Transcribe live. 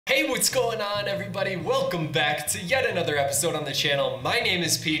Hey, what's going on, everybody? Welcome back to yet another episode on the channel. My name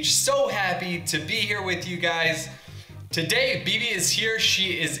is Peach. So happy to be here with you guys. Today, Bibi is here.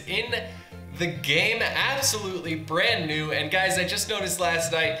 She is in the game, absolutely brand new. And guys, I just noticed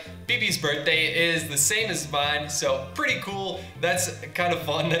last night, Bibi's birthday is the same as mine, so pretty cool. That's kind of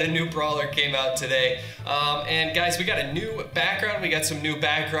fun that a new brawler came out today. And guys, we got a new background. We got some new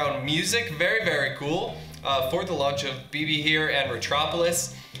background music. Very, very cool for the launch of Bibi here and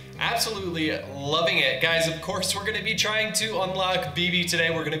Retropolis. Absolutely loving it. Guys, of course, we're going to be trying to unlock Bibi today.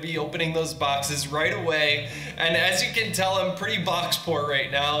 We're going to be opening those boxes right away. And as you can tell, I'm pretty box poor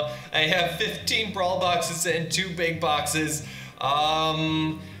right now. I have 15 brawl boxes and 2 big boxes.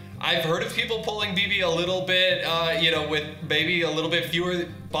 I've heard of people pulling Bibi a little bit, with maybe a little bit fewer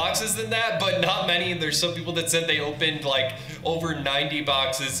boxes than that, but not many. There's some people that said they opened like over 90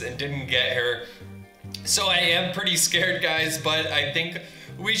 boxes and didn't get her. So I am pretty scared, guys, but I think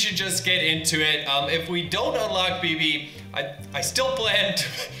we should just get into it. If we don't unlock Bibi, I still plan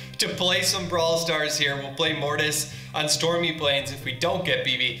to play some Brawl Stars here. We'll play Mortis on Stormy Plains if we don't get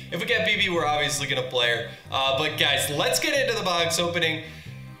Bibi. If we get Bibi, we're obviously gonna play her. But guys, let's get into the box opening.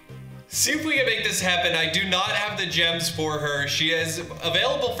 See if we can make this happen. I do not have the gems for her. She is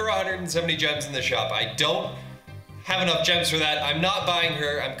available for 170 gems in the shop. I don't have enough gems for that. I'm not buying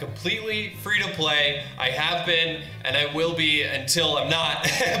her. I'm completely free to play. I have been, and I will be until I'm not.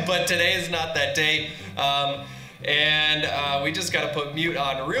 But today is not that day. We just gotta put mute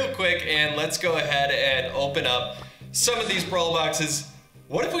on real quick, and let's go ahead and open up some of these brawl boxes.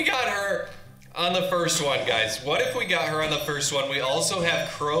 What if we got her on the first one, guys? What if we got her on the first one? We also have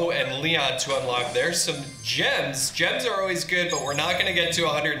Crow and Leon to unlock. There's some gems. Gems are always good, but we're not gonna get to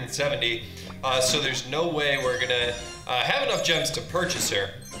 170. So there's no way we're gonna have enough gems to purchase her.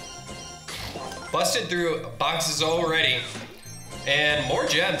 Busted through boxes already. And more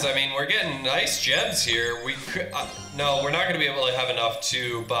gems. I mean, we're getting nice gems here. We could, no, we're not gonna be able to have enough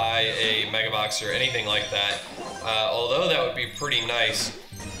to buy a mega box or anything like that. Although that would be pretty nice.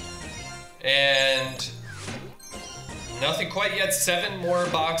 And nothing quite yet. 7 more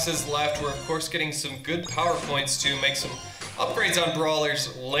boxes left. We're of course getting some good power points to make some upgrades on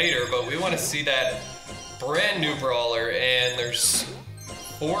brawlers later, but we want to see that brand new brawler, and there's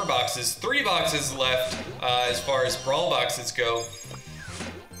 3 boxes left as far as brawl boxes go.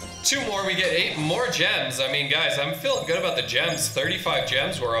 2 more, we get 8 more gems. I mean, guys, I'm feeling good about the gems. 35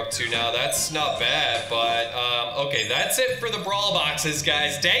 gems we're up to now. That's not bad, but okay, that's it for the brawl boxes,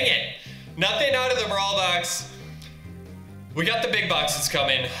 guys. Dang it, nothing out of the brawl box. We got the big boxes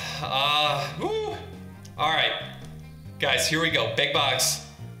coming. All right. Guys, here we go. Big box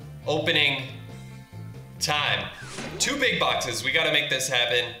opening time. 2 big boxes. We gotta make this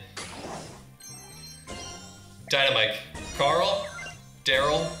happen. Dynamite. Carl,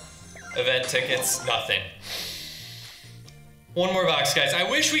 Daryl, event tickets, nothing. 1 more box, guys. I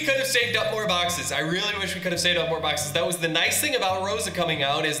wish we could have saved up more boxes. I really wish we could have saved up more boxes. That was the nice thing about Rosa coming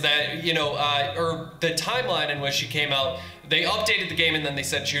out, is that, or the timeline in which she came out, they updated the game and then they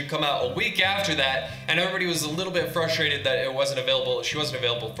said she would come out a week after that, and everybody was a little bit frustrated that it wasn't available. She wasn't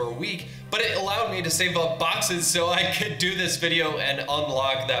available for a week, but it allowed me to save up boxes so I could do this video and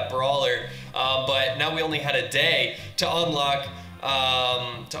unlock that brawler. But now we only had a day to unlock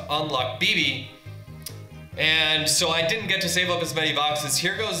Bibi. And so I didn't get to save up as many boxes.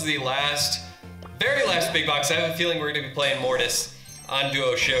 Here goes the very last big box. I have a feeling we're gonna be playing Mortis on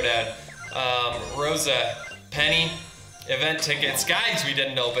Duo Showdown. Rosa, Penny, event tickets. Guys, we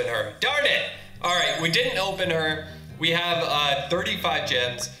didn't open her. Darn it! All right, we didn't open her. We have 35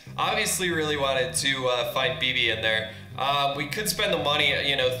 gems. Obviously really wanted to find Bibi in there. We could spend the money,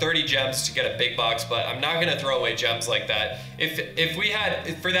 30 gems to get a big box, but I'm not gonna throw away gems like that. If we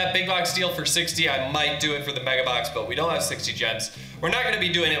had, for that big box deal for 60, I might do it for the mega box, but we don't have 60 gems. We're not gonna be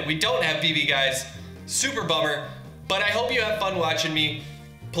doing it. We don't have Bibi, guys. Super bummer, but I hope you have fun watching me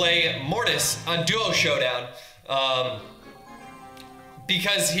play Mortis on Duo Showdown.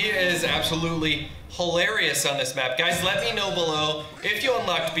 Because he is absolutely hilarious on this map. Guys, let me know below if you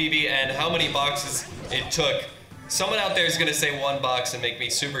unlocked Bibi and how many boxes it took. Someone out there is gonna say 1 box and make me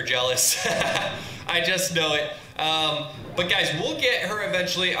super jealous. I just know it. But guys, we'll get her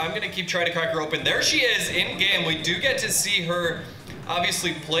eventually. I'm gonna keep trying to crack her open. There she is in game. We do get to see her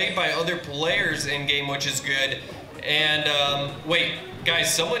obviously played by other players in game, which is good. And wait,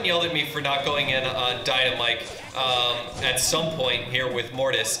 guys, someone yelled at me for not going in on Dynamite at some point here with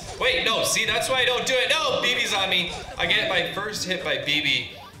Mortis. Wait, no, see, that's why I don't do it. No, Bibi's on me. I get my first hit by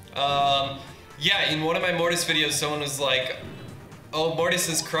Bibi. Yeah, in one of my Mortis videos, someone was like, oh, Mortis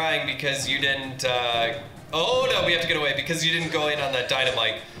is crying because you didn't Oh no, we have to get away because you didn't go in on that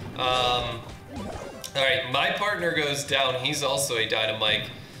dynamite. Alright, my partner goes down. He's also a dynamite.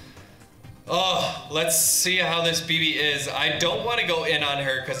 Oh, let's see how this Bibi is. I don't want to go in on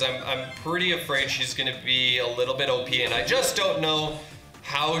her because I'm pretty afraid she's going to be a little bit OP, and I just don't know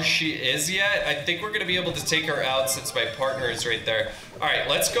how she is yet. I think we're going to be able to take her out since my partner is right there. Alright,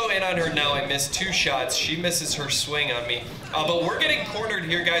 let's go in on her now. I missed 2 shots. She misses her swing on me. But we're getting cornered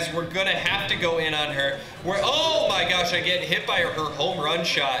here, guys. We're going to have to go in on her. Oh my gosh, I get hit by her home run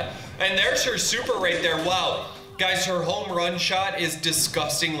shot. And there's her super right there. Wow. Guys, her home run shot is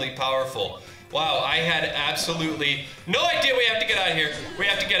disgustingly powerful. Wow, I had absolutely no idea. We have to get out of here. We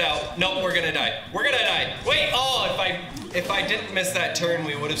have to get out. No, we're gonna die. We're gonna die. Wait, oh, if I didn't miss that turn,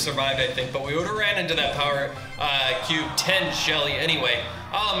 we would have survived, I think. But we would have ran into that power cube 10 Shelly anyway.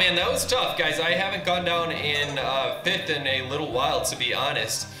 Oh man, that was tough, guys. I haven't gone down in 5th in a little while, to be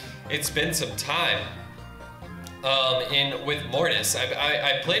honest. It's been some time. With Mortis.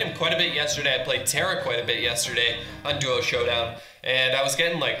 I played him quite a bit yesterday. I played Terra quite a bit yesterday on Duo Showdown, and I was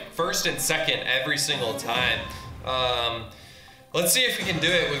getting like 1st and 2nd every single time. Let's see if we can do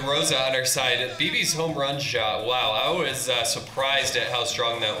it with Rosa on our side. Bibi's home run shot, wow, I was surprised at how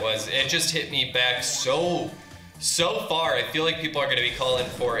strong that was. It just hit me back so far. I feel like people are going to be calling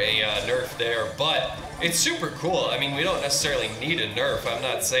for a nerf there, but it's super cool. I mean, we don't necessarily need a nerf. I'm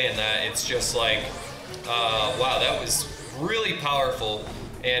not saying that. It's just like, wow, that was really powerful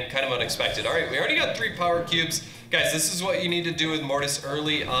and kind of unexpected. All right, we already got 3 power cubes. Guys, this is what you need to do with Mortis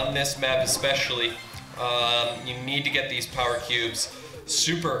early on this map especially. You need to get these power cubes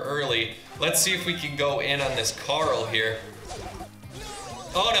super early. Let's see if we can go in on this Carl here.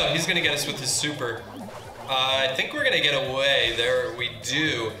 Oh no, he's gonna get us with his super. I think we're gonna get away. There we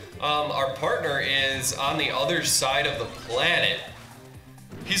do. Our partner is on the other side of the planet.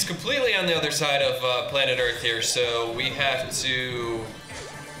 He's completely on the other side of planet Earth here, so we have to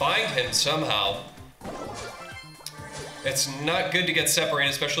find him somehow. It's not good to get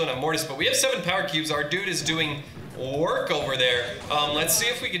separated, especially on Mortis, but we have 7 power cubes. Our dude is doing work over there. Let's see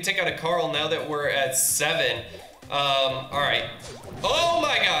if we can take out a Carl now that we're at 7. All right. Oh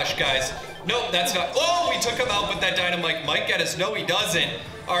my gosh, guys. Nope, that's not. Oh, we took him out with that dynamite. Might get us. No, he doesn't.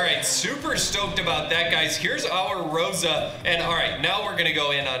 All right, super stoked about that, guys. Here's our Rosa, and all right, now we're gonna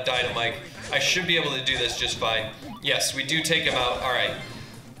go in on dynamite. I should be able to do this just fine. Yes, we do take him out. All right.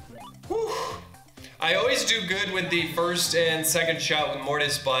 Whew. I always do good with the 1st and 2nd shot with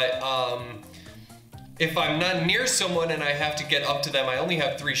Mortis, but if I'm not near someone and I have to get up to them, I only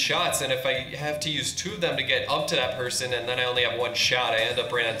have 3 shots, and if I have to use 2 of them to get up to that person and then I only have 1 shot, I end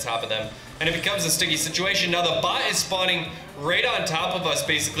up right on top of them. And it becomes a sticky situation. Now the bot is spawning right on top of us,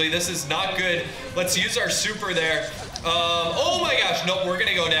 basically. This is not good. Let's use our super there. Oh my gosh, nope, we're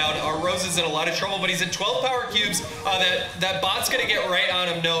gonna go down. Our Rose is in a lot of trouble, but he's at 12 power cubes. That bot's gonna get right on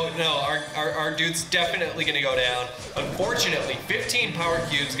him. No, our dude's definitely gonna go down. Unfortunately, 15 power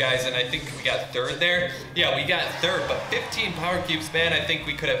cubes, guys, and I think we got 3rd there. Yeah, we got 3rd, but 15 power cubes, man, I think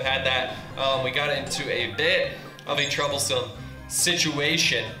we could have had that. We got into a bit of a troublesome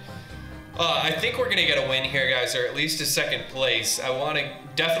situation. I think we're gonna get a win here, guys, or at least a 2nd place. I want to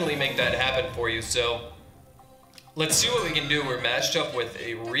definitely make that happen for you, so let's see what we can do. We're matched up with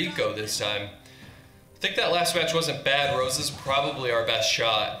a Rico this time. I think that last match wasn't bad. Rose is probably our best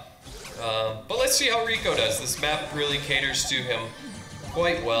shot. But let's see how Rico does. This map really caters to him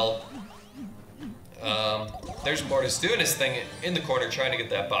quite well. There's Mortis doing his thing in the corner, trying to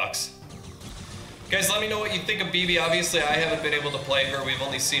get that box. Guys, let me know what you think of Bibi. Obviously, I haven't been able to play her. We've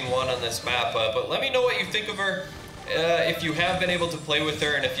only seen 1 on this map, but let me know what you think of her. If you have been able to play with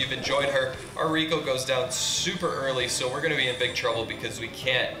her and if you've enjoyed her. Our Rico goes down super early, so we're going to be in big trouble because we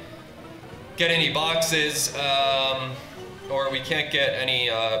can't get any boxes, or we can't get any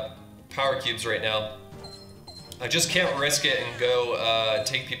power cubes right now. I just can't risk it and go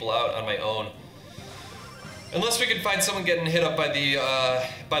take people out on my own. Unless we can find someone getting hit up by the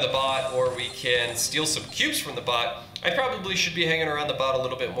bot, or we can steal some cubes from the bot. I probably should be hanging around the bot a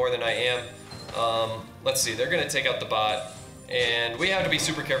little bit more than I am. Let's see, they're gonna take out the bot, and we have to be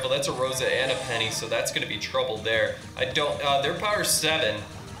super careful. That's a Rosa and a Penny, so that's gonna be trouble there. Their power's 7,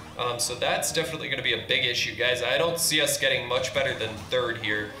 so that's definitely gonna be a big issue, guys. I don't see us getting much better than 3rd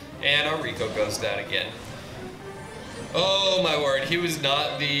here, and our Rico goes down again. Oh my word, he was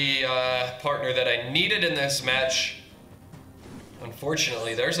not the partner that I needed in this match.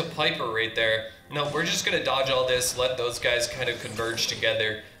 Unfortunately, there's a Piper right there. No, we're just gonna dodge all this, let those guys kind of converge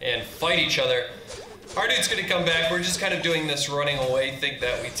together and fight each other. Our dude's gonna come back. We're just kind of doing this running away thing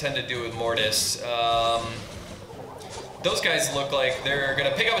that we tend to do with Mortis. those guys look like they're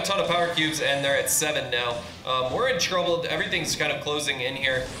gonna pick up a ton of power cubes, and they're at 7 now. We're in trouble. Everything's kind of closing in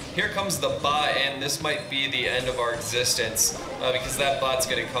here. Here comes the bot, and this might be the end of our existence because that bot's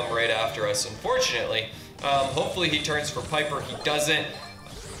gonna come right after us, unfortunately. Hopefully he turns for Piper. He doesn't.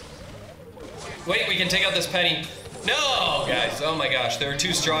 Wait, we can take out this penny. No, guys. Oh my gosh, they were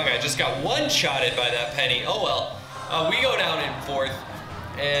too strong. I just got one-shotted by that penny. Oh well. We go down in 4th,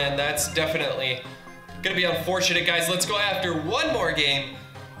 and that's definitely gonna be unfortunate, guys. Let's go after one more game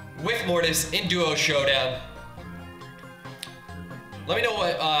with Mortis in Duo Showdown. Let me know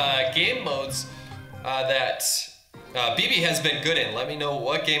what game modes that Bibi has been good in. Let me know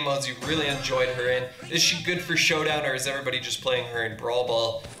what game modes you really enjoyed her in. Is she good for Showdown, or is everybody just playing her in Brawl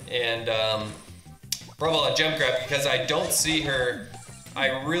Ball and Brawl Ball and Gem Grab? Because I don't see her,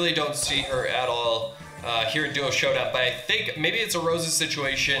 I really don't see her at all here in Duo Showdown. But I think maybe it's a Rose's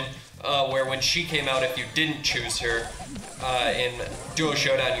situation where when she came out, if you didn't choose her in Duo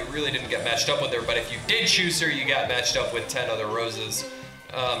Showdown, you really didn't get matched up with her. But if you did choose her, you got matched up with 10 other Roses.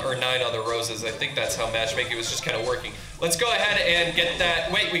 Or 9 other Roses. I think that's how matchmaking was just kind of working. Let's go ahead and get that.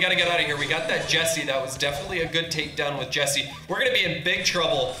 Wait, we got to get out of here. We got that Jessie. That was definitely a good takedown with Jessie. We're going to be in big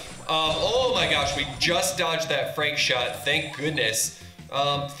trouble. Oh my gosh, we just dodged that Frank shot. Thank goodness.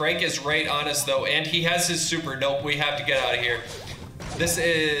 Frank is right on us though, and he has his super. Nope, we have to get out of here. This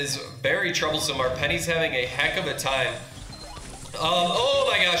is very troublesome. Our Penny's having a heck of a time. Oh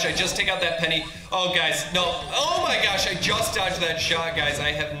my gosh, I just take out that penny. Oh guys, no. Oh my gosh, I just dodged that shot, guys.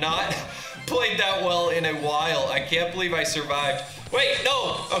 I have not played that well in a while. I can't believe I survived. Wait,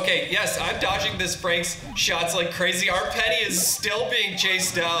 no. Okay, yes, I'm dodging this Frank's shots like crazy. Our Penny is still being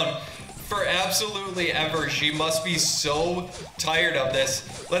chased down for absolutely ever. She must be so tired of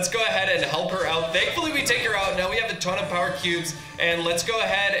this. Let's go ahead and help her out. Thankfully, we take her out. Now we have a ton of power cubes, and let's go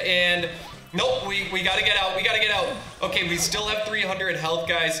ahead and... Nope, we gotta get out. We gotta get out. Okay, we still have 300 health,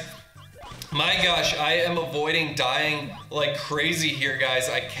 guys. My gosh, I am avoiding dying like crazy here, guys.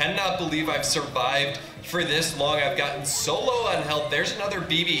 I cannot believe I've survived for this long. I've gotten so low on health. There's another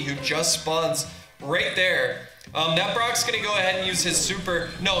Bibi who just spawns right there. That Brock's gonna go ahead and use his super.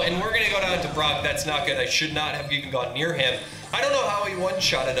 No, and we're gonna go down to Brock. That's not good. I should not have even gone near him. I don't know how he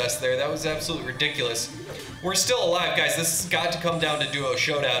one-shotted us there. That was absolutely ridiculous. We're still alive, guys. This has got to come down to Duo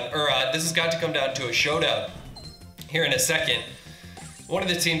Showdown, or this has got to come down to a showdown here in a second. One of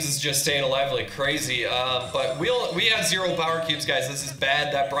the teams is just staying alive like crazy, but we have 0 power cubes, guys. This is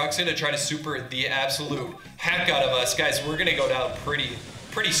bad. That Brock's gonna try to super the absolute heck out of us, guys. We're gonna go down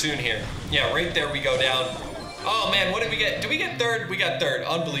pretty soon here. Yeah, right there we go down. Oh man, what did we get? Did we get 3rd? We got 3rd.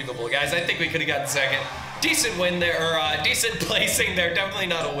 Unbelievable, guys. I think we could have gotten 2nd. Decent win there, or decent placing there. Definitely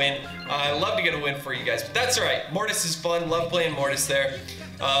not a win. I love to get a win for you guys, but that's all right. Mortis is fun. Love playing Mortis there.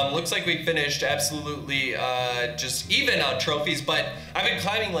 Looks like we finished absolutely just even on trophies, but I've been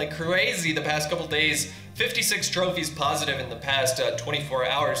climbing like crazy the past couple days. 56 trophies positive in the past 24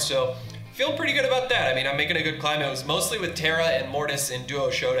 hours, so feeling pretty good about that. I mean, I'm making a good climb. It was mostly with Terra and Mortis in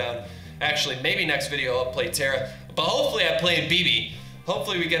Duo Showdown. Actually, maybe next video I'll play Terra, but hopefully I play Bibi.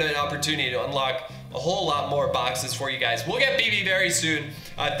 Hopefully we get an opportunity to unlock a whole lot more boxes for you guys. We'll get Bibi very soon.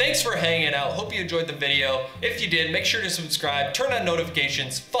 Thanks for hanging out. Hope you enjoyed the video. If you did, make sure to subscribe, turn on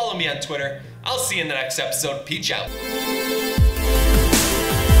notifications, follow me on Twitter. I'll see you in the next episode. Peach out.